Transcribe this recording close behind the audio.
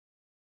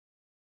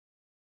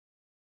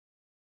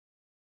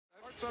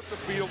Up the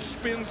field,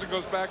 spins and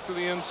goes back to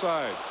the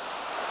inside.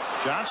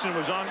 Johnson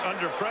was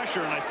under pressure,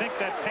 and I think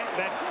that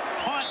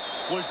punt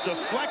was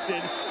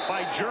deflected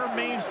by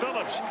Jermaine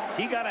Phillips.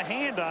 He got a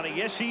hand on it.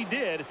 Yes, he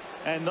did.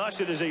 And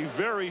thus it is a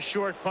very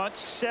short punt,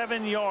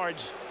 7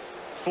 yards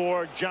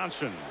for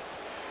Johnson.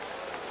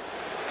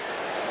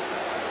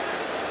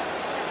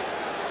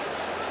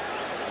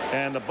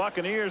 And the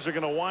Buccaneers are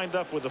going to wind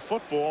up with the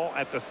football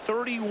at the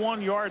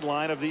 31-yard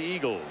line of the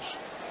Eagles.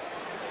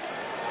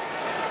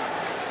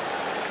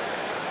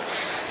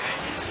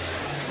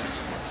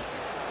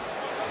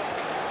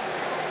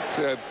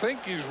 See, I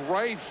think he's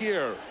right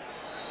here.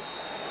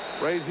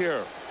 Right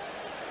here.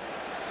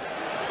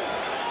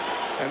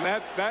 And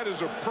that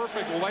is a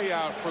perfect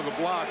layout for the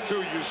block,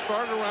 too. You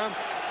start around,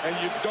 and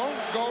you don't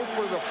go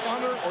for the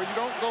punter, or you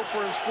don't go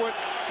for his foot.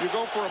 You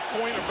go for a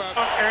point about.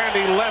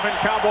 And 11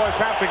 Cowboys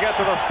have to get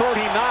to the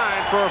 39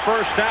 for a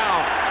first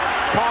down.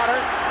 Carter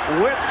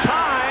with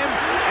time,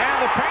 and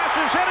the pass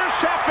is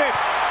intercepted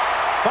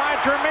by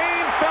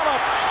Jermaine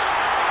Phillips.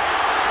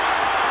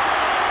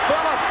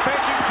 Phillips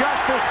making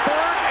just his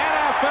third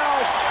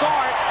NFL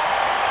start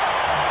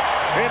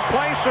in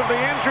place of the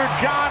injured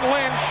John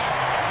Lynch.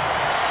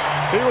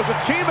 He was a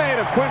teammate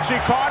of Quincy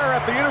Carter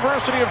at the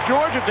University of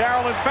Georgia,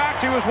 Darrell. In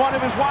fact, he was one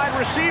of his wide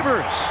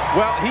receivers.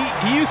 Well,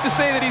 he used to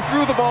say that he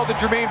threw the ball to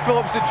Jermaine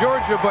Phillips at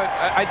Georgia, but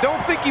I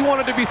don't think he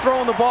wanted to be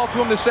throwing the ball to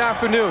him this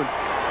afternoon.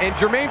 And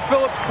Jermaine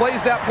Phillips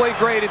plays that play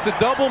great. It's a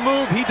double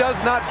move. He does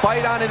not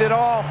bite on it at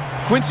all.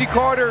 Quincy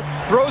Carter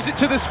throws it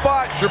to the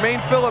spot.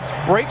 Jermaine Phillips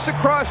breaks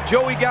across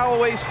Joey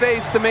Galloway's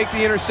face to make the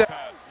interception.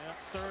 Yep,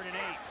 3rd and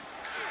 8.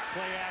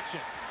 Play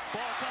action.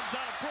 Ball comes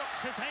out of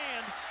Brooks, his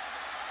hand.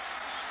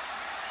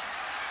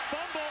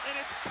 Fumble, and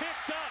it's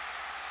picked up.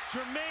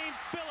 Jermaine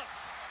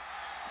Phillips.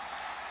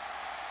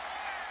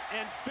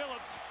 And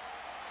Phillips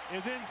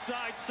is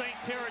inside Saint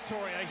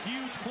territory. A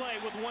huge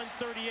play with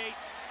 1:38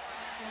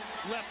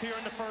 left here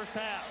in the first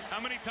half.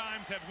 How many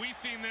times have we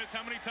seen this?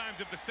 How many times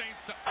have the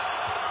Saints?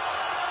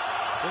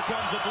 Here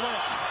comes a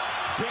blitz.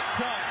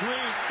 Picked up.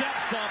 Green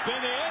steps up in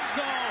the end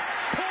zone.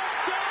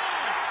 Picked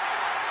up.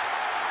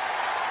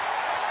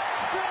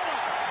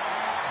 Phillips.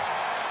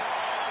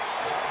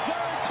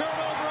 3rd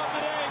turnover of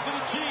the day for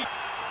the Chiefs.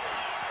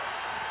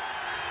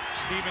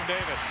 Stephen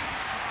Davis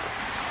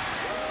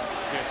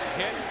gets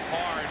hit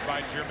hard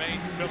by Jermaine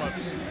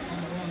Phillips.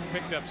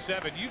 Picked up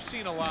 7. You've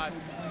seen a lot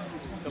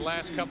the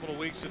last couple of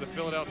weeks of the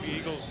Philadelphia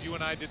Eagles. You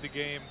and I did the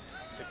game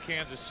at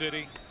Kansas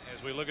City.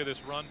 As we look at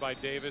this run by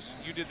Davis,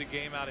 you did the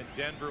game out in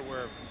Denver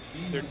where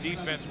their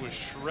defense was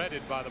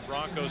shredded by the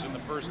Broncos in the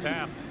first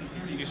half.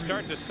 You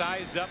start to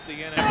size up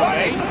the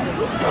NFL.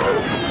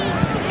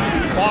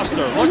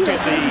 Foster, look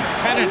at the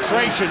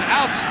penetration.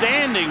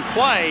 Outstanding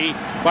play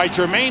by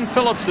Jermaine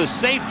Phillips, the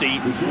safety.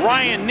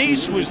 Ryan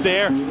Neese was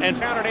there and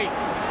counted 8.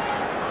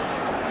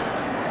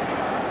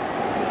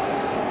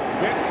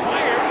 It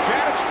fires,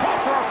 and it's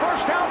caught for a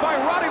first down by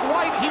Roddy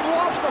White. He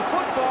lost the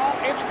football.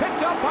 It's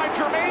picked up by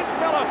Jermaine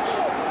Phillips.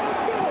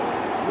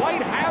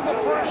 White had the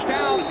first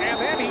down, and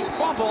then he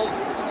fumbled.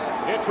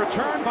 It's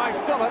returned by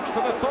Phillips to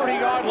the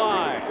 30-yard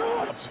line.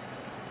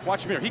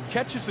 Watch him here. He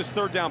catches his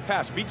 3rd down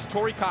pass, beats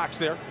Torrey Cox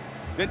there,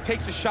 then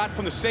takes a shot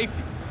from the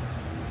safety.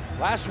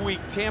 Last week,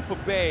 Tampa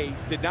Bay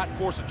did not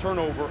force a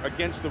turnover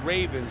against the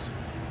Ravens,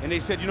 and they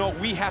said, you know,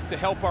 we have to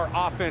help our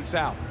offense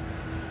out.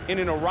 And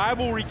in a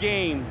rivalry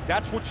game,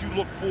 that's what you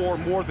look for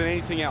more than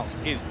anything else,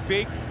 is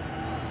big,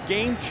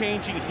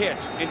 game-changing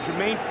hits. And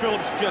Jermaine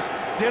Phillips just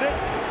did it,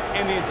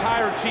 and the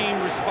entire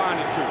team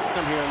responded to it.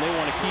 Come here, and they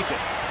want to keep it.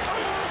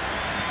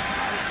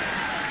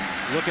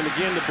 Looking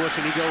again to Bush,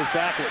 and he goes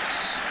backwards.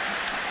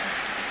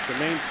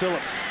 Jermaine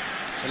Phillips.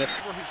 And it's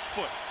for his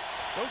foot.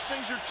 Those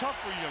things are tough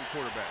for a young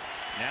quarterback.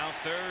 Now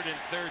 3rd and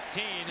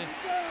 13.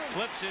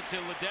 Flips it to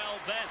Liddell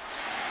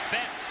Betts.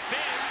 Betts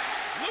spins,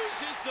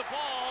 loses the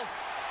ball.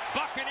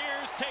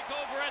 Buccaneers take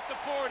over at the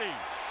 40.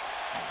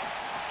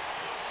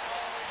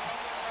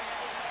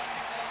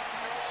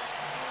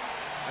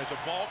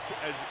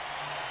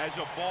 As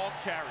a ball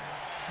carrier,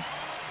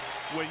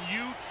 when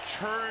you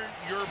turn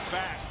your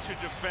back to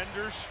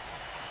defenders,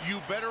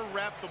 you better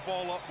wrap the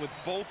ball up with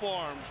both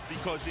arms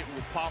because it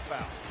will pop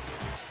out.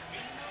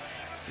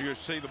 You're going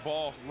to see the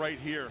ball right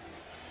here.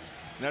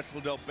 And that's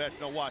Liddell Betts.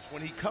 Now watch,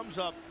 when he comes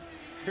up,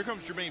 here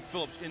comes Jermaine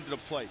Phillips into the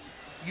play.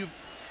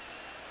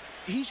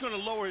 He's going to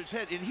lower his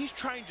head, and he's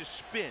trying to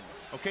spin,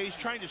 okay? He's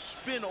trying to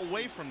spin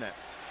away from that.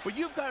 But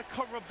you've got to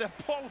cover up that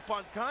ball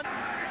upon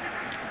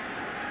contact.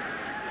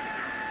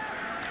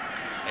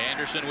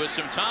 Anderson with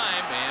some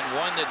time, and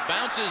one that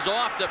bounces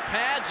off the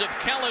pads of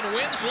Kellen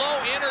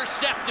Winslow,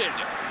 intercepted.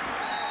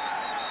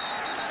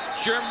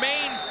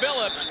 Jermaine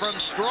Phillips from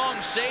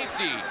strong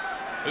safety,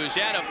 who's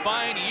had a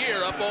fine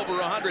year, up over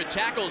 100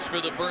 tackles for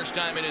the first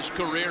time in his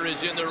career,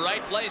 is in the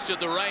right place at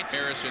the right.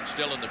 Harrison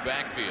still in the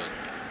backfield.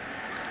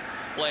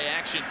 Play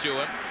action to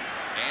him.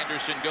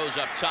 Anderson goes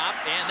up top,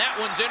 and that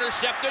one's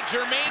intercepted.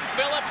 Jermaine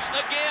Phillips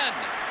again.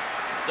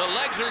 The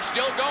legs are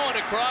still going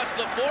across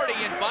the 40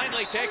 and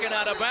finally taken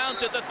out of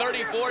bounds at the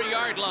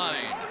 34-yard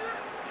line.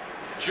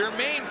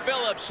 Jermaine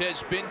Phillips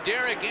has been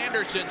Derek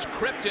Anderson's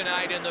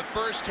kryptonite in the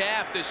first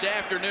half this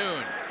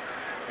afternoon.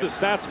 The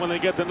stats when they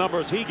get the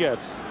numbers he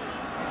gets.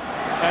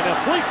 And a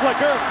flea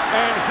flicker,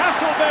 and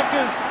Hasselbeck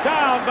is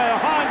down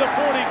behind the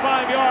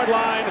 45-yard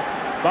line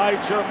by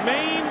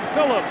Jermaine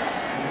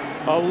Phillips.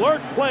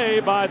 Alert play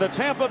by the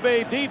Tampa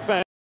Bay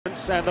defense,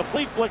 and the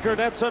flea flicker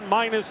nets a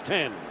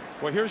 -10.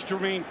 Well, here's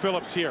Jermaine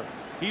Phillips here.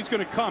 He's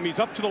going to come. He's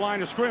up to the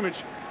line of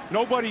scrimmage.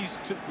 Nobody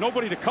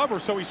to cover,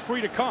 so he's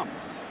free to come.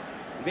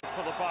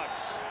 For the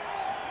Bucs.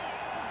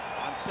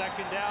 On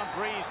second down,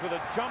 Breeze with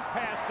a jump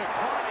pass to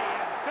Carney,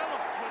 and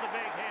Phillips with a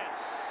big hit.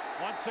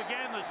 Once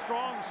again, the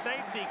strong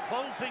safety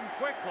closing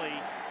quickly,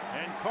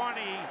 and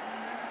Carney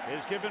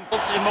is given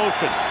in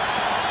motion.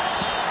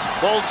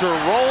 Bulger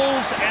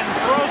rolls and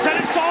throws, and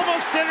it's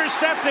almost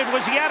intercepted.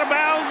 Was he out of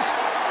bounds?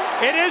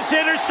 It is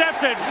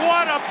intercepted.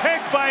 What a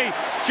pick by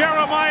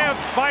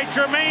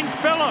Jermaine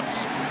Phillips.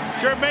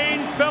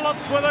 Jermaine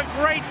Phillips with a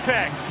great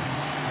pick.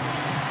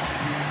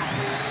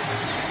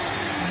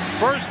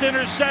 First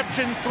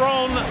interception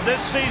thrown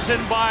this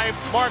season by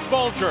Mark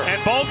Bulger.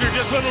 And Bulger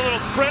just with a little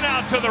sprint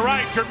out to the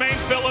right. Jermaine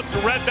Phillips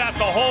read that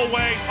the whole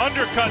way.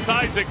 Undercuts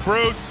Isaac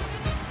Bruce.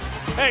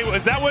 Hey,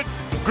 is that what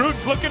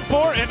Gruden's looking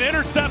for? An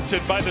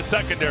interception by the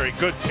secondary.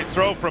 Good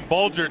throw from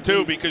Bulger,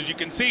 too, because you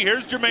can see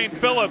here's Jermaine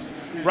Phillips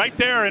right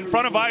there in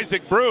front of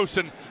Isaac Bruce.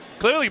 And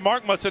clearly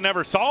Mark must have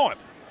never saw him,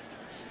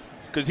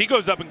 because he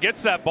goes up and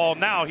gets that ball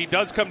now. He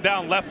does come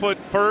down left foot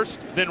first,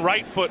 then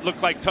right foot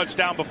looked like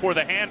touchdown before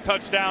the hand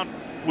touchdown.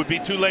 Would be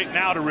too late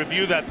now to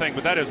review that thing,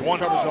 but that is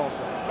one. Covers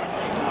also.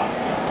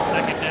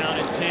 Second down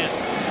and 10.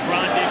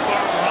 Rondé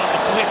Barber on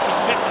the blitz. He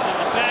misses in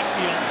the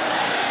backfield,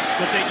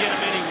 but they get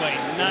him anyway.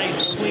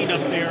 Nice cleanup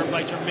there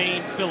by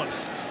Jermaine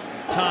Phillips.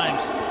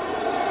 Times,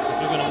 if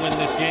they're going to win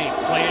this game.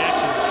 Play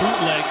action,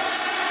 bootleg,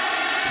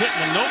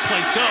 hitting the no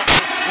place go,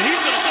 and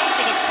he's going to go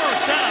for the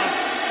first down.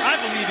 I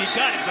believe he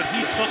got it, but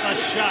he took a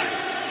shot.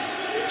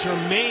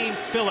 Jermaine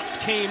Phillips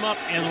came up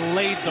and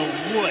laid the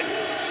wood.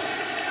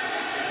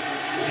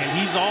 And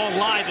he's all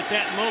live at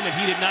that moment.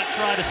 He did not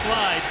try to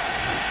slide.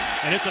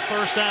 And it's a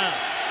first down.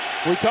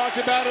 We talked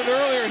about it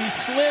earlier. He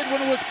slid when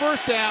it was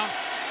first down,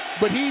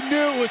 but he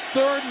knew it was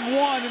 3rd and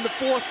 1 in the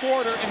 4th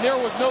quarter, and there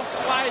was no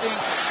sliding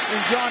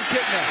in John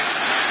Kitna.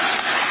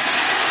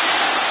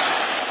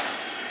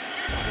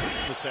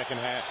 The second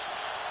half.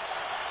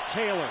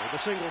 Taylor, the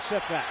single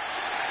setback.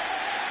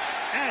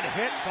 And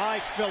hit by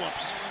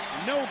Phillips.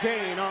 No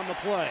gain on the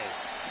play.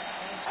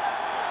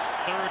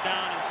 3rd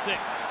down and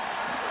 6.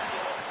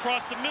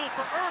 Across the middle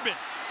for Urban.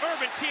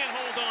 Urban can't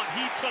hold on.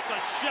 He took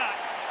a shot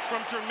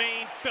from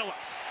Jermaine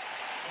Phillips.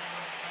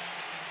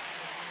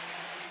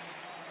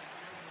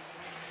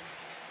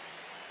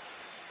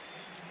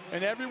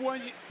 And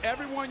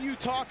everyone you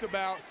talk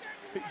about,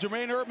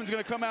 Jermaine Urban's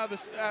going to come out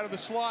of the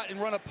slot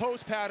and run a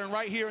post pattern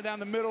right here down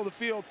the middle of the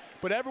field.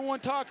 But everyone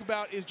talk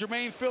about is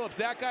Jermaine Phillips,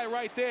 that guy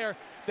right there,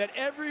 that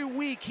every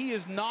week he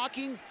is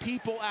knocking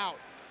people out.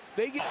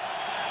 They get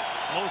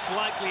most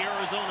likely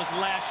Arizona's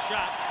last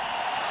shot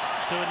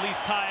to at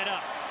least tie it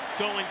up.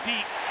 Going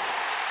deep.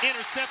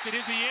 Intercepted.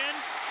 Is he in?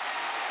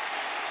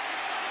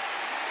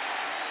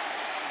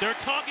 They're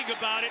talking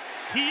about it.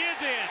 He is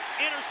in.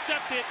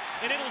 Intercepted,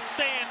 and it'll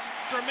stand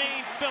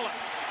Jermaine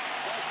Phillips.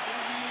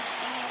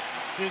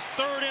 His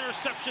 3rd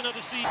interception of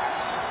the season.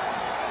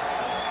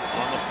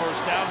 On the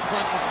first down,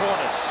 Clinton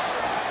Portis.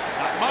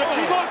 Not much.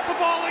 He lost the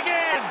ball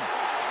again.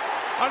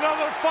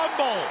 Another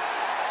fumble.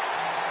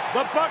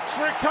 The Bucs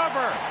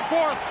recover.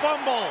 4th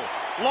fumble.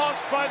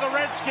 Lost by the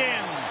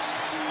Redskins.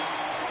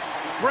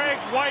 Greg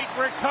White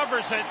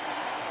recovers it.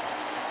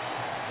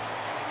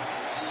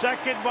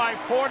 2nd by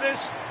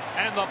Portis,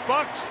 and the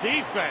Bucs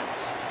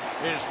defense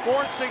is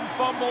forcing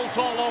fumbles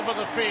all over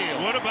the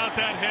field. What about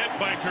that hit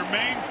by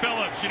Jermaine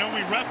Phillips? You know,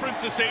 we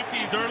referenced the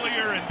safeties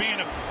earlier and being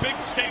a big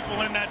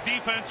staple in that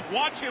defense.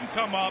 Watch him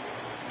come up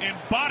and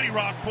body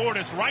rock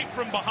Portis right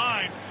from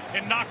behind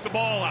and knock the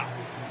ball out.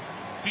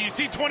 So you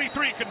see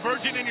 23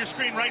 converging in your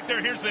screen right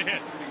there. Here's the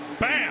hit.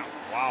 Bam!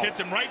 Wow. Hits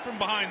him right from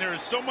behind. There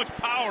is so much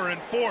power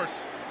and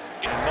force.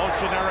 In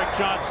motion, Eric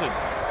Johnson.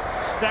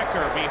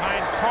 Stecker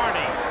behind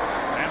Carney.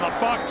 And the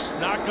Bucs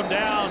knock him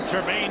down.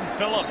 Jermaine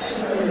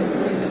Phillips.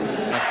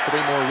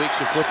 3 more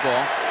weeks of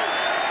football.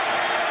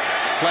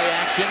 Play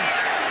action.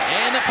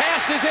 And the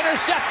pass is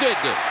intercepted.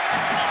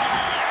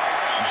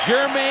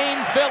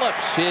 Jermaine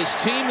Phillips, his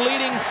team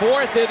leading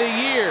 4th of the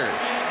year.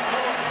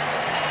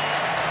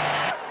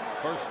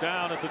 First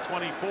down at the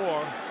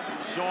 24.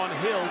 Sean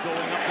Hill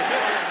going up the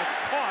middle, and it's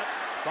caught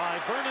by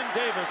Vernon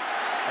Davis.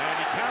 And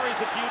he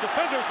carries a few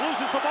defenders,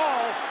 loses the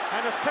ball,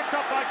 and is picked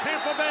up by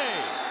Tampa Bay.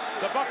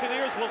 The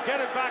Buccaneers will get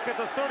it back at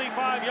the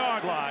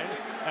 35-yard line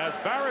as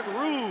Barrett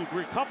Ruud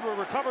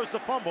recovers the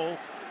fumble.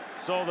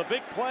 So the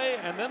big play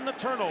and then the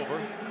turnover,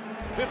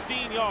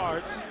 15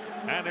 yards,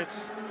 and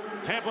it's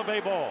Tampa Bay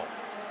ball.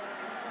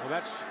 Well,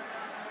 that's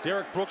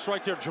Derek Brooks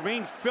right there.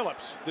 Jermaine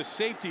Phillips, the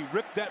safety,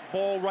 ripped that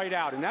ball right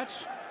out, and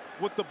that's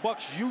what the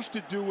Bucs used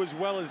to do as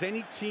well as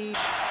any team.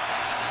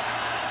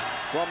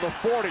 From the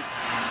 40.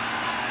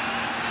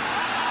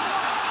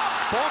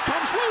 Ball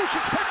comes loose.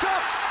 It's picked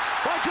up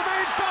by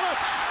Jermaine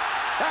Phillips.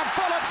 And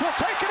Phillips will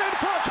take it in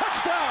for a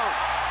touchdown.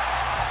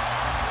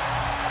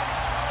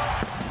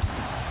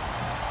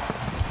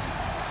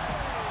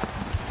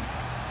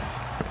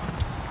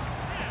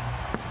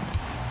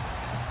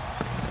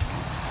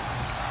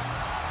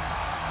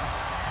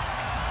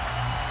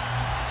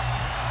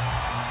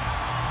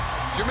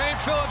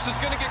 Jermaine Phillips is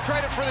going to get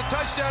credit for the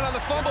touchdown on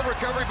the fumble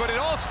recovery, but it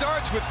all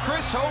starts with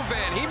Chris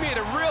Hovan. He made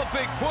a real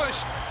big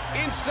push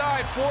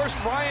inside, forced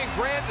Ryan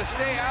Grant to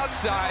stay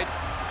outside.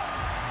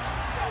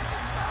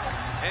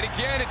 And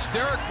again, it's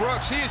Derek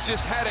Brooks. He has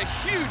just had a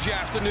huge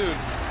afternoon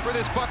for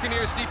this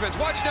Buccaneers defense.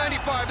 Watch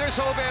 95. There's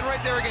Hovan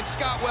right there against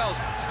Scott Wells.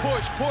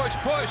 Push, push,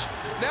 push.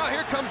 Now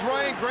here comes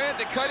Ryan Grant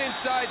to cut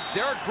inside.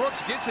 Derek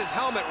Brooks gets his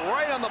helmet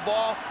right on the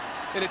ball,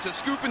 and it's a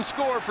scoop and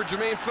score for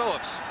Jermaine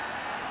Phillips.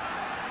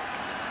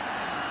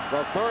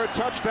 The third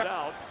touchdown.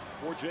 Out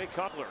for Jay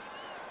Cutler.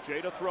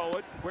 Jay to throw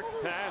it. Quick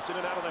pass in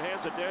and out of the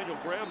hands of Daniel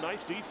Graham.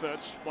 Nice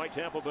defense by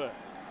Tampa Bay.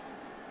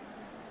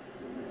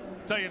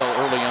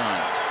 Early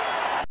on.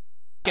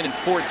 2nd and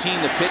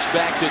 14, the pitch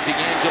back to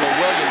D'Angelo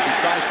Williams, who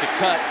tries to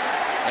cut,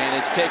 and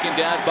it's taken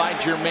down by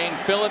Jermaine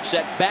Phillips.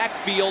 That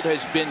backfield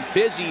has been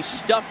busy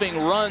stuffing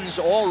runs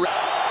already.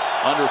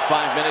 Under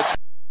 5 minutes.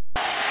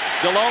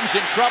 Delhome's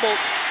in trouble.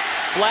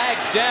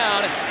 Flags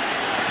down.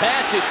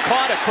 Pass is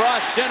caught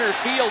across center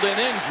field and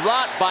then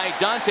dropped by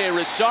Dante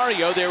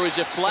Rosario. There was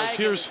a flag.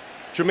 Here's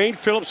Jermaine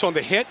Phillips on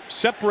the hit,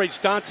 separates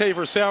Dante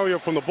Rosario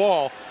from the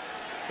ball,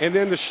 and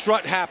then the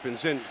strut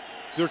happens. And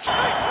they're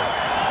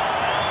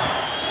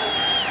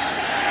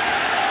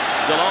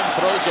Delhomme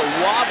throws a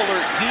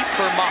wobbler deep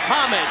for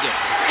Muhammad.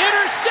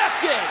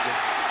 Intercepted!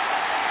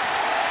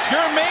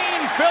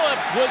 Jermaine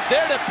Phillips was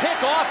there to pick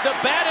off the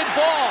batted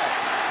ball.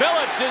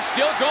 Phillips is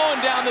still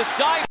going down the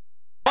side.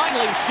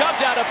 Finally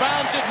shoved out of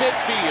bounds at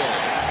midfield.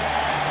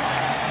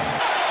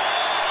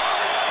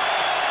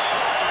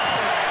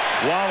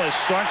 Wallace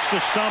starts to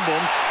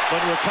stumble,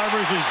 but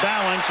recovers his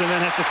balance and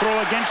then has to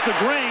throw against the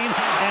grain,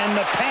 and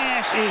the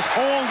pass is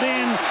hauled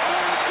in,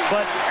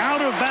 but out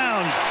of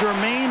bounds.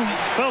 Jermaine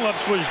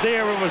Phillips was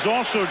there. It was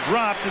also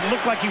dropped. It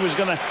looked like he was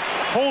going to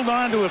hold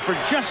on to it for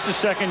just a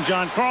second.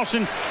 John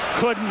Carlson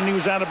couldn't, and he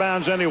was out of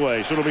bounds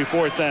anyway, so it'll be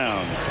 4th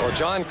down. Well,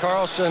 John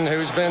Carlson,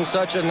 who's been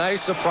such a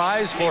nice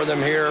surprise for them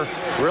here,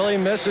 really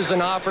misses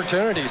an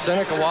opportunity.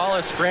 Seneca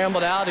Wallace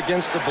scrambled out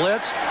against the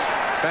blitz,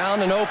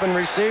 found an open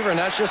receiver, and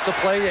that's just a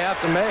play you have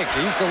to make.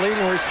 He's the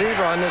leading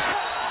receiver on this.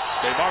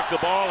 They mark the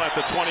ball at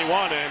the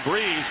 21, and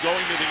Breeze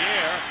going to the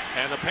air,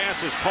 and the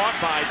pass is caught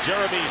by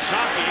Jeremy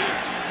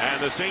Shockey,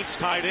 and the Saints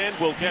tight end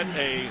will get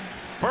a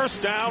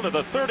first down to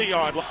the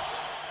 30-yard line.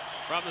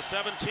 From the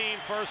 17,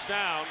 first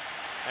down,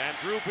 and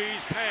Drew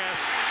Brees' pass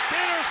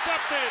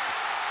intercepted.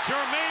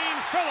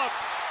 Jermaine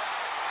Phillips.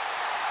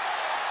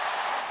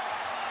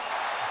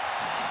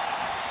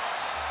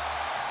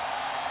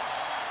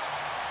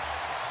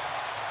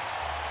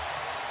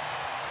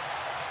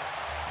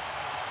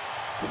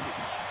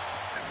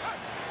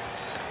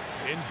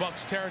 In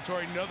Bucs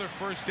territory, another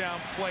first down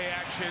play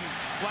action.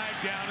 Flag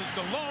down as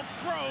Delhomme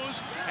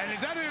throws, and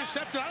is that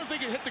intercepted? I don't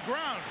think it hit the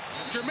ground.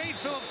 Jermaine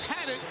Phillips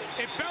had it.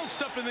 It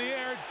bounced up in the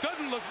air.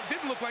 Didn't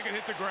look like it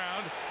hit the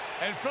ground,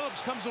 and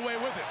Phillips comes away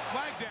with it.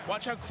 Flag down.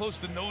 Watch how close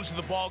the nose of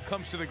the ball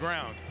comes to the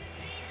ground.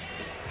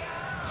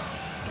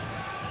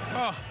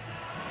 Oh,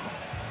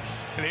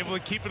 and able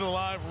to keep it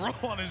alive,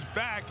 roll on his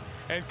back,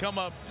 and come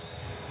up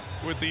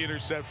with the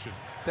interception.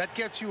 That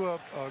gets you a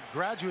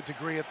graduate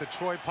degree at the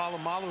Troy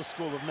Polamalu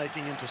School of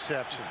making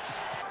interceptions.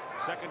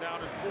 2nd down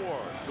and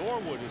 4.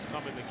 Norwood has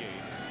come in the game.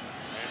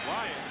 And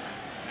Ryan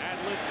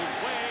ad-libs his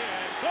way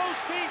and goes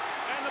deep.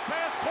 And the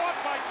pass caught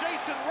by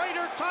Jason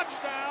Rader.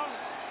 Touchdown.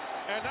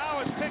 And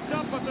now it's picked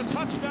up, but the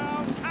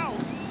touchdown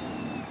counts.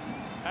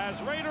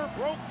 As Rader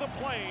broke the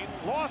plane,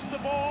 lost the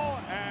ball,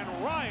 and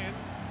Ryan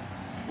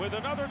with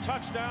another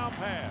touchdown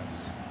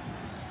pass.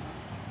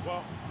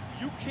 Well,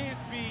 you can't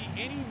be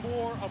any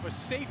more of a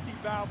safety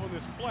valve on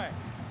this play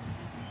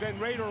than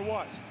Rader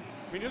was.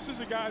 I mean, this is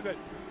a guy that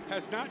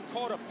has not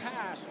caught a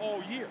pass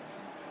all year.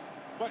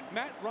 But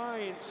Matt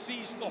Ryan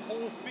sees the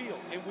whole field.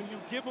 And when you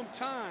give him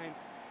time,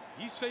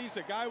 he sees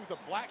a guy with a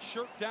black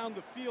shirt down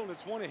the field and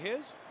it's one of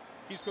his,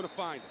 he's going to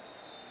find it.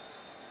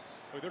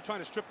 But they're trying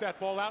to strip that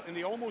ball out, and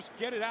they almost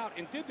get it out.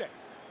 And did they?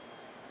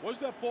 Was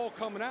that ball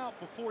coming out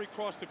before he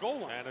crossed the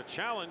goal line? And a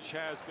challenge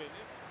has been...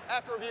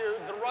 After review,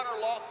 the runner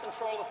lost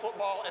control of the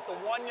football at the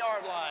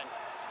 1-yard line.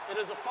 It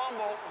is a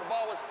fumble. The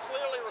ball was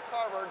clearly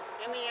recovered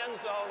in the end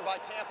zone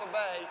by Tampa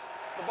Bay.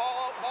 The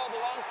ball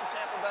belongs to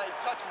Tampa Bay.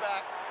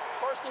 Touchback,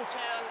 1st and 10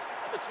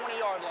 at the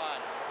 20-yard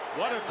line.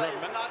 What Tampa Bay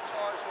is not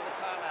charged with a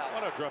timeout.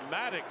 What a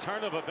dramatic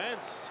turn of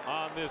events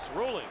on this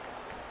ruling.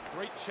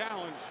 Great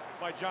challenge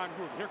by John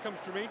Gruden. Here comes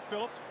Jermaine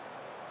Phillips.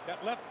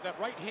 That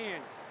right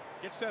hand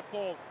gets that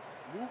ball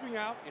moving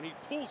out, and he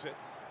pulls it.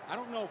 I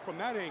don't know from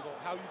that angle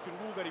how you can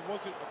rule that he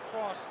wasn't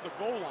across the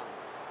goal line.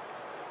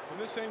 From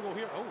this angle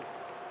here, oh,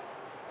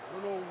 I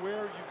don't know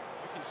where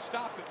you can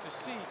stop it to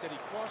see that he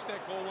crossed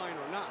that goal line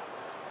or not.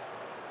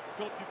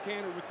 Philip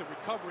Buchanan with the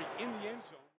recovery in the end zone.